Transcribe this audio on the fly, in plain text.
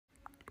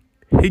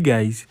Hey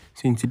guys,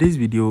 so in today's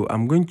video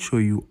I'm going to show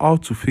you how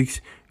to fix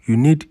you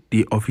need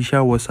the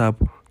official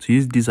WhatsApp to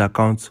use this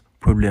account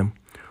problem.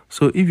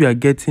 So if you are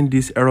getting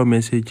this error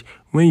message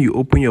when you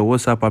open your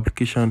WhatsApp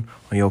application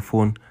on your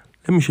phone,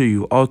 let me show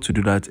you how to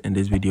do that in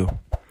this video.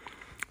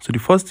 So the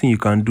first thing you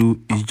can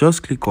do is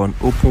just click on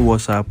open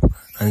WhatsApp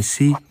and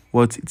see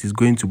what it is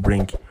going to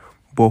bring.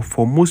 But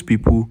for most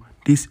people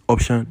this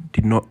option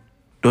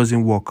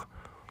doesn't work.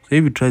 So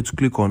if you try to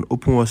click on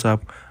open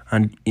WhatsApp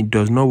and it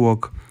does not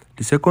work,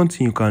 the second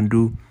thing you can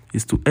do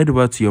is to head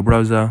over to your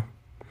browser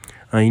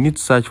and you need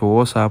to search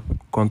for WhatsApp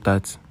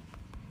contacts.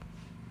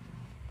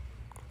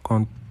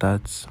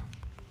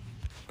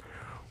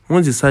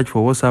 Once you search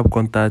for WhatsApp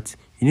contacts,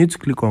 you need to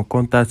click on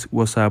contact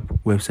WhatsApp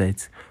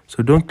website.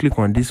 So don't click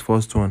on this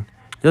first one,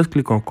 just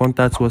click on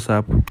contact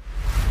WhatsApp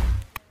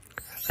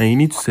and you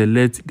need to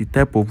select the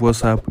type of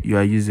WhatsApp you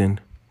are using.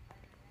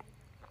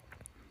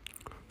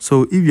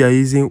 So if you are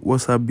using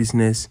WhatsApp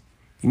Business,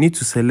 you need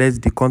to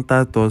select the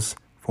contact us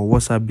for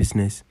WhatsApp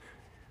Business.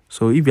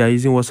 So if you are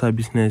using WhatsApp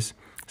Business,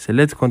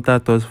 select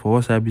contact us for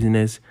WhatsApp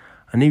Business,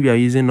 and if you are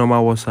using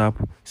normal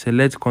WhatsApp,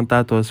 select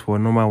contact us for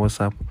normal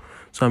WhatsApp.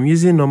 So I'm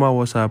using normal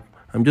WhatsApp.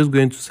 I'm just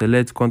going to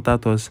select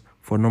contact us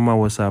for normal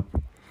WhatsApp.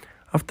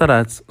 After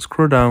that,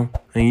 scroll down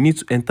and you need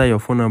to enter your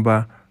phone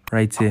number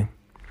right here.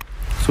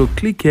 So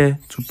click here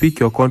to pick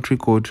your country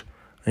code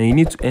and you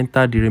need to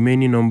enter the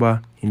remaining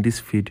number in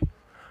this field.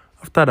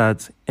 After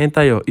that,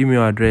 enter your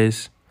email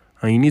address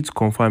and you need to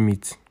confirm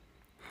it.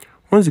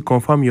 Once you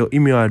confirm your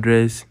email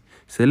address,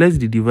 select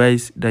the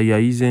device that you are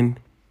using.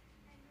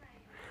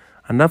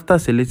 And after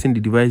selecting the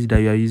device that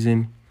you are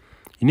using,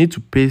 you need to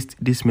paste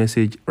this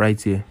message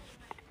right here.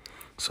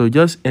 So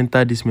just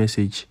enter this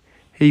message.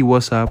 Hey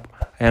WhatsApp,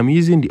 I am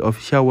using the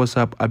official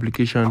WhatsApp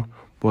application,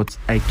 but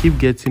I keep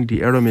getting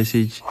the error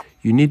message.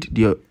 You need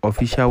the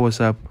official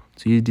WhatsApp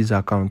to use this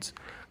account.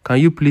 Can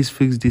you please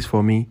fix this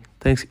for me?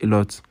 Thanks a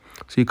lot.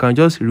 So you can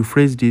just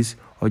rephrase this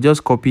or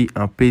just copy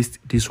and paste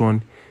this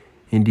one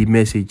in the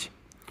message.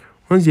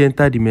 Once you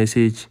enter the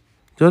message,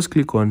 just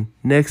click on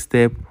next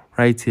step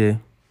right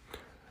here.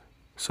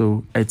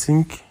 So I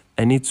think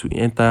I need to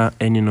enter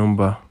any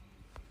number.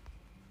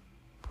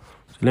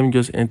 So let me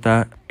just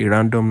enter a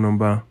random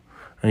number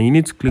and you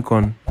need to click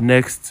on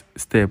next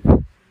step.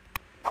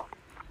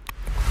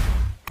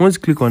 Once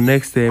you click on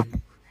next step,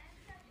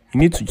 you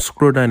need to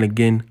scroll down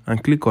again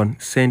and click on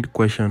send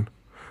question.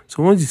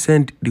 So once you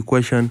send the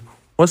question,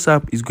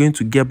 WhatsApp is going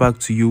to get back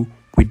to you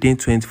within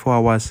 24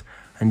 hours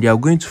and they are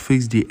going to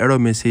fix the error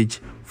message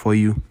for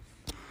you.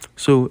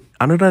 So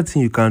another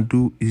thing you can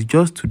do is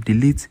just to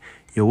delete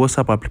your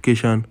WhatsApp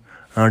application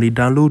and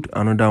re-download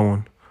another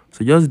one.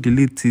 So just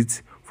delete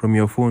it from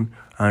your phone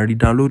and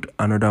re-download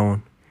another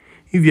one.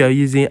 If you are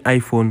using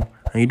iPhone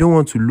and you don't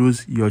want to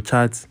lose your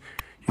chats,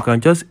 you can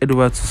just head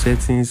over to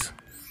settings,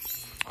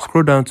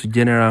 scroll down to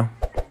general,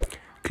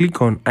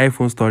 click on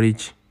iPhone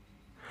storage,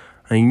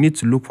 and you need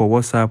to look for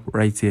WhatsApp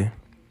right here.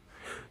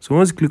 So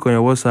once you click on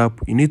your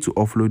WhatsApp, you need to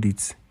offload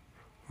it.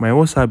 My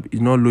WhatsApp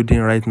is not loading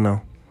right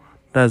now.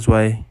 That's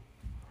why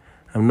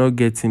I'm not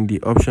getting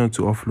the option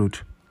to offload.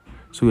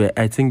 So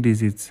I think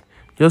this is it.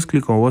 Just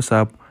click on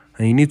WhatsApp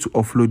and you need to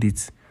offload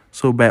it.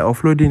 So by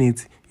offloading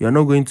it, you're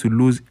not going to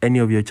lose any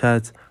of your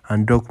chats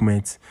and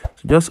documents.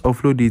 So just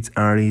offload it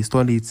and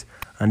reinstall it,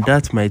 and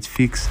that might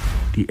fix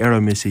the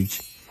error message.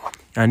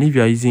 And if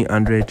you are using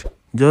Android,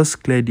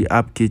 just clear the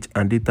app cache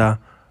and data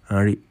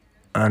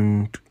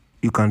and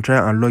you can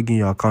try and log in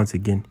your account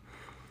again.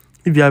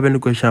 If you have any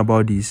question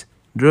about this,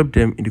 drop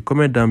them in the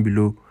comment down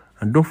below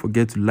and don't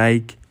forget to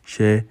like,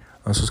 share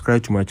and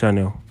subscribe to my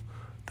channel.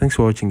 Thanks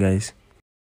for watching guys.